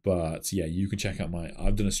 But yeah, you can check out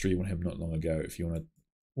I've done a stream on him not long ago if you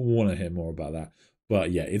want to hear more about that.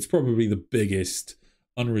 But yeah, it's probably the biggest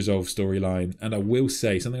unresolved storyline. And I will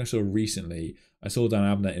say something I saw recently. I saw Dan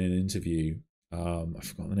Abnett in an interview. I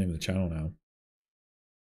forgot the name of the channel now.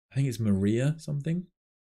 I think it's Maria something.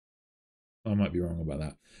 I might be wrong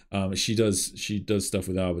about that. She does stuff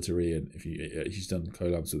with Arbitrary, and she's done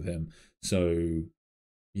collabs with him. So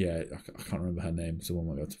yeah, I can't remember her name. Someone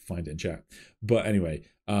might be able to find it in chat. But anyway,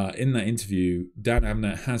 in that interview, Dan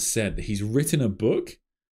Abnett has said that he's written a book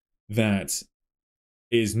that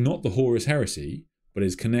is not the Horus Heresy, but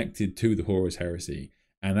is connected to the Horus Heresy.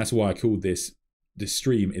 And that's why I called this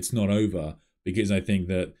stream It's Not Over, because I think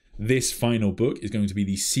that this final book is going to be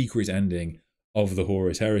the secret ending of the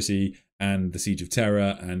Horus Heresy and the Siege of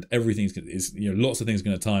Terra, and everything is lots of things are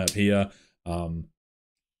going to tie up here. Going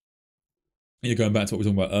back to what we were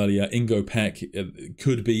talking about earlier, Ingo Peck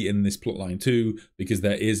could be in this plotline too, because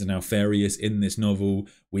there is an Alfarius in this novel.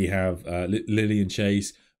 We have Lillian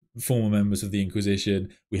Chase, former members of the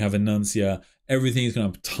Inquisition. We have Annuncia. Everything is kind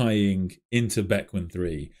of tying into Bequin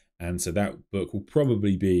 3. And so that book will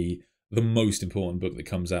probably be the most important book that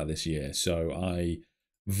comes out this year. So I'm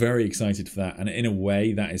very excited for that. And in a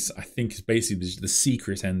way, that is, I think, is basically the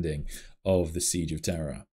secret ending of the Siege of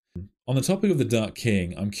Terra. On the topic of the Dark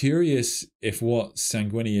King, I'm curious if what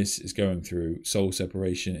Sanguinius is going through, soul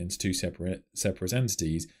separation into two separate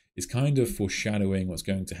entities, is kind of foreshadowing what's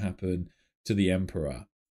going to happen to the Emperor.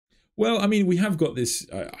 Well, I mean, we have got this.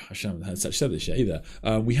 I haven't said this yet either.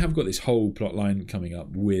 We have got this whole plot line coming up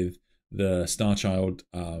with the Starchild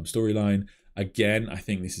storyline. Again, I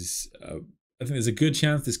think this is. I think there's a good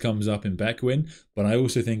chance this comes up in Beckwin, but I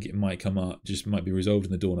also think it might come up, just might be resolved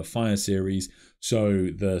in the Dawn of Fire series. So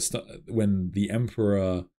when the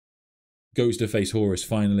Emperor goes to face Horus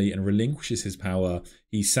finally and relinquishes his power,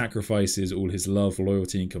 he sacrifices all his love,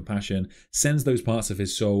 loyalty, and compassion, sends those parts of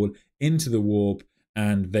his soul into the warp,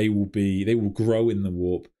 and they will grow in the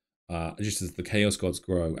warp, just as the Chaos Gods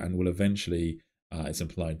grow, and will eventually, it's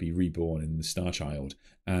implied, be reborn in the Starchild.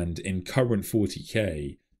 And in current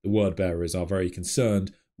 40k, the word bearers are very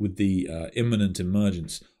concerned with the imminent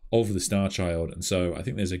emergence of the Starchild, and so I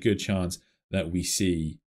think there's a good chance that we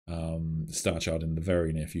see the Starchild in the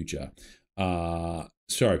very near future.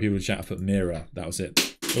 Sorry, people in the chat put Mira. That was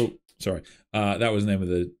it. Oh, sorry. That was the name of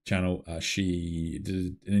the channel. She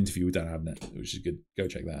did an interview with Dan Abnett, which is good. Go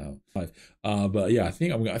check that out. But yeah, I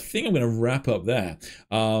think I'm going to wrap up there.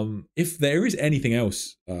 If there is anything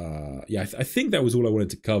else, yeah, I think that was all I wanted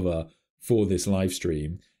to cover for this live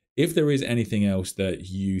stream. If there is anything else that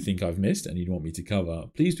you think I've missed and you'd want me to cover,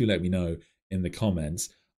 please do let me know in the comments.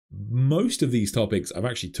 Most of these topics I've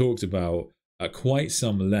actually talked about at quite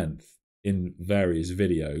some length in various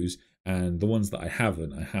videos, and the ones that I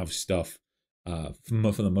haven't, I have stuff for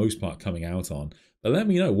the most part coming out on. But let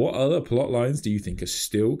me know, what other plot lines do you think are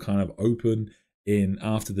still kind of open in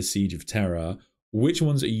after the Siege of Terra? Which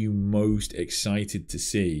ones are you most excited to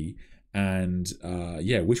see? And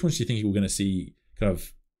yeah, which ones do you think we're going to see kind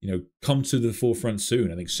of, you know, come to the forefront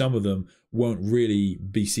soon? I think some of them won't really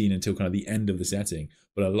be seen until kind of the end of the setting,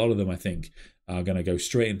 but a lot of them I think are going to go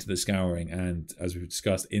straight into the scouring and, as we've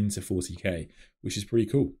discussed, into 40k, which is pretty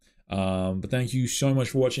cool. But thank you so much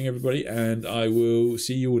for watching, everybody, and I will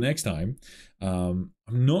see you all next time. I'm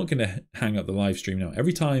not going to hang up the live stream now.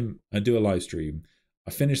 Every time I do a live stream,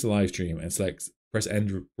 I finish the live stream and press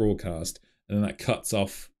end broadcast, and then that cuts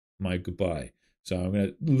off my goodbye. So I'm going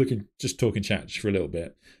to look and just talk in chat for a little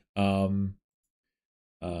bit. Have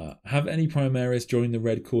any Primaris joined the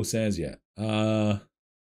Red Corsairs yet? I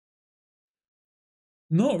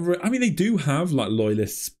mean, they do have like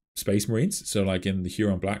loyalist Space Marines. So like in the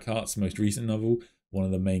Huron Blackheart's most recent novel, one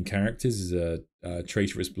of the main characters is a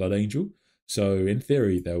traitorous Blood Angel. So in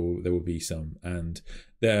theory, there will be some, and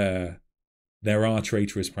there are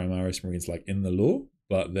traitorous Primaris Marines like in the lore,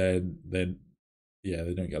 but then yeah,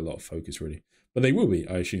 they don't get a lot of focus really. But they will be,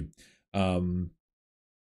 I assume.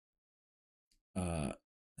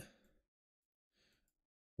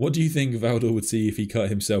 What do you think Valdor would see if he cut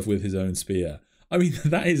himself with his own spear? I mean,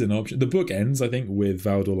 that is an option. The book ends, I think, with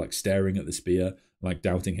Valdor like staring at the spear, like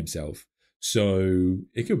doubting himself. So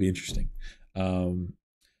it could be interesting. Do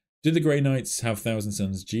the Grey Knights have Thousand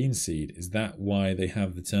Sons gene seed? Is that why they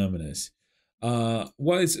have the Terminus?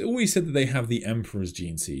 Well, it's always said that they have the Emperor's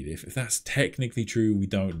gene seed. If that's technically true, we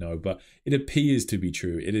don't know, but it appears to be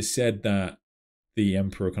true. It is said that the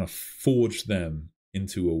Emperor kind of forged them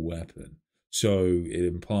into a weapon, so it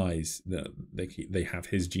implies that they have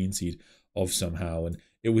his gene seed of somehow, and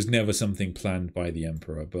it was never something planned by the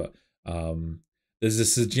Emperor. But there's a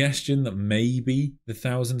suggestion that maybe the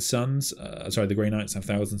the Grey Knights have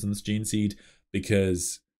Thousand Sons gene seed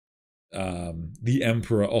because the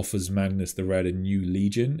Emperor offers Magnus the Red a new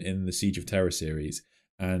legion in the Siege of Terra series,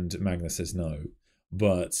 and Magnus says no.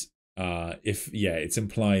 But it's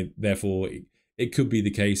implied, therefore it could be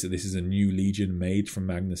the case that this is a new legion made from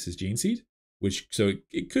Magnus's gene seed, so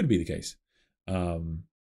it could be the case.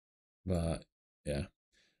 But yeah,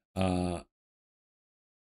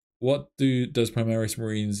 what does Primaris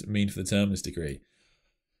Marines mean for the Terminus decree?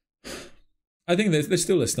 I think there's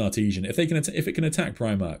still a Startesian. If it can attack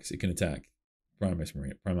Primarchs, it can attack Primaris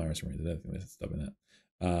Marines. I don't think there's stopping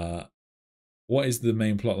that. What is the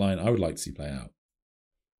main plot line I would like to see play out?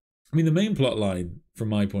 I mean, the main plot line, from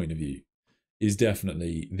my point of view, is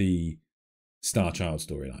definitely the Starchild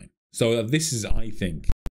storyline. So this is, I think,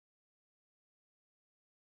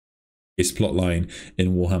 this plot line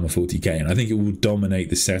in Warhammer 40k, and I think it will dominate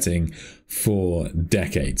the setting for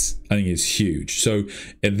decades. I think it's huge. So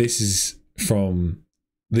this is from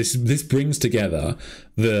this brings together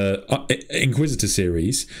the Inquisitor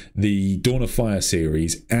series, the Dawn of Fire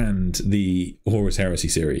series, and the Horus Heresy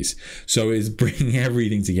series. So it's bringing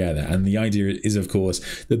everything together, and the idea is, of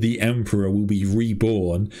course, that the Emperor will be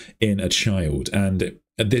reborn in a child. And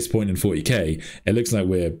at this point in 40k, it looks like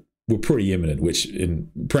we're were pretty imminent, which in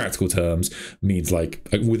practical terms means like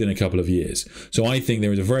within a couple of years. So I think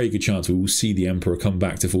there is a very good chance we will see the Emperor come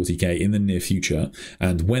back to 40k in the near future.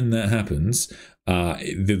 And when that happens,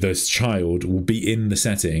 this child will be in the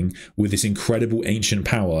setting with this incredible ancient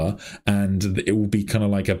power, and it will be kind of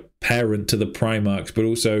like a parent to the Primarchs, but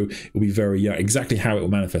also it will be very young. Exactly how it will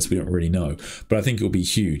manifest, we don't really know, but I think it will be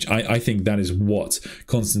huge. I think that is what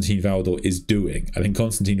Constantine Valdor is doing. I think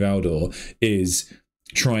Constantine Valdor is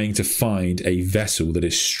trying to find a vessel that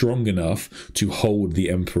is strong enough to hold the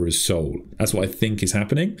Emperor's soul. That's what I think is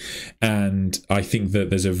happening. And I think that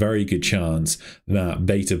there's a very good chance that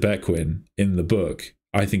Beta Bequin in the book,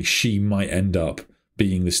 I think she might end up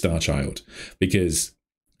being the Star Child. Because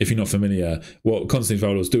if you're not familiar, what Constantine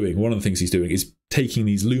Valdor's doing, one of the things he's doing is taking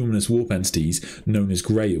these luminous warp entities known as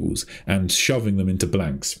Grails and shoving them into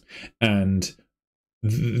blanks. And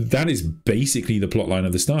that is basically the plotline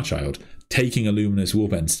of the Star Child, taking a luminous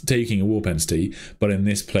warp entity, taking a warp entity, but in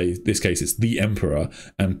this case it's the Emperor,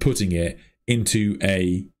 and putting it into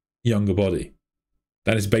a younger body.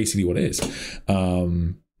 That is basically what it is.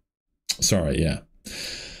 Sorry,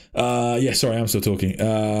 I'm still talking.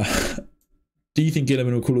 Do you think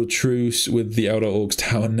Guilliman will call a truce with the Eldar, Orcs,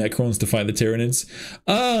 Tau, and Necrons to fight the Tyranids?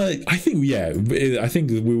 I think, yeah. I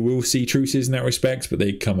think we will see truces in that respect, but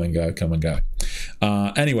they come and go.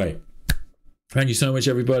 Anyway, thank you so much,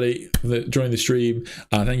 everybody, for joining the stream.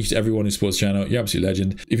 Thank you to everyone who supports the channel. You're an absolute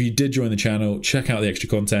legend. If you did join the channel, check out the extra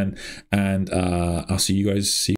content, and I'll see you guys.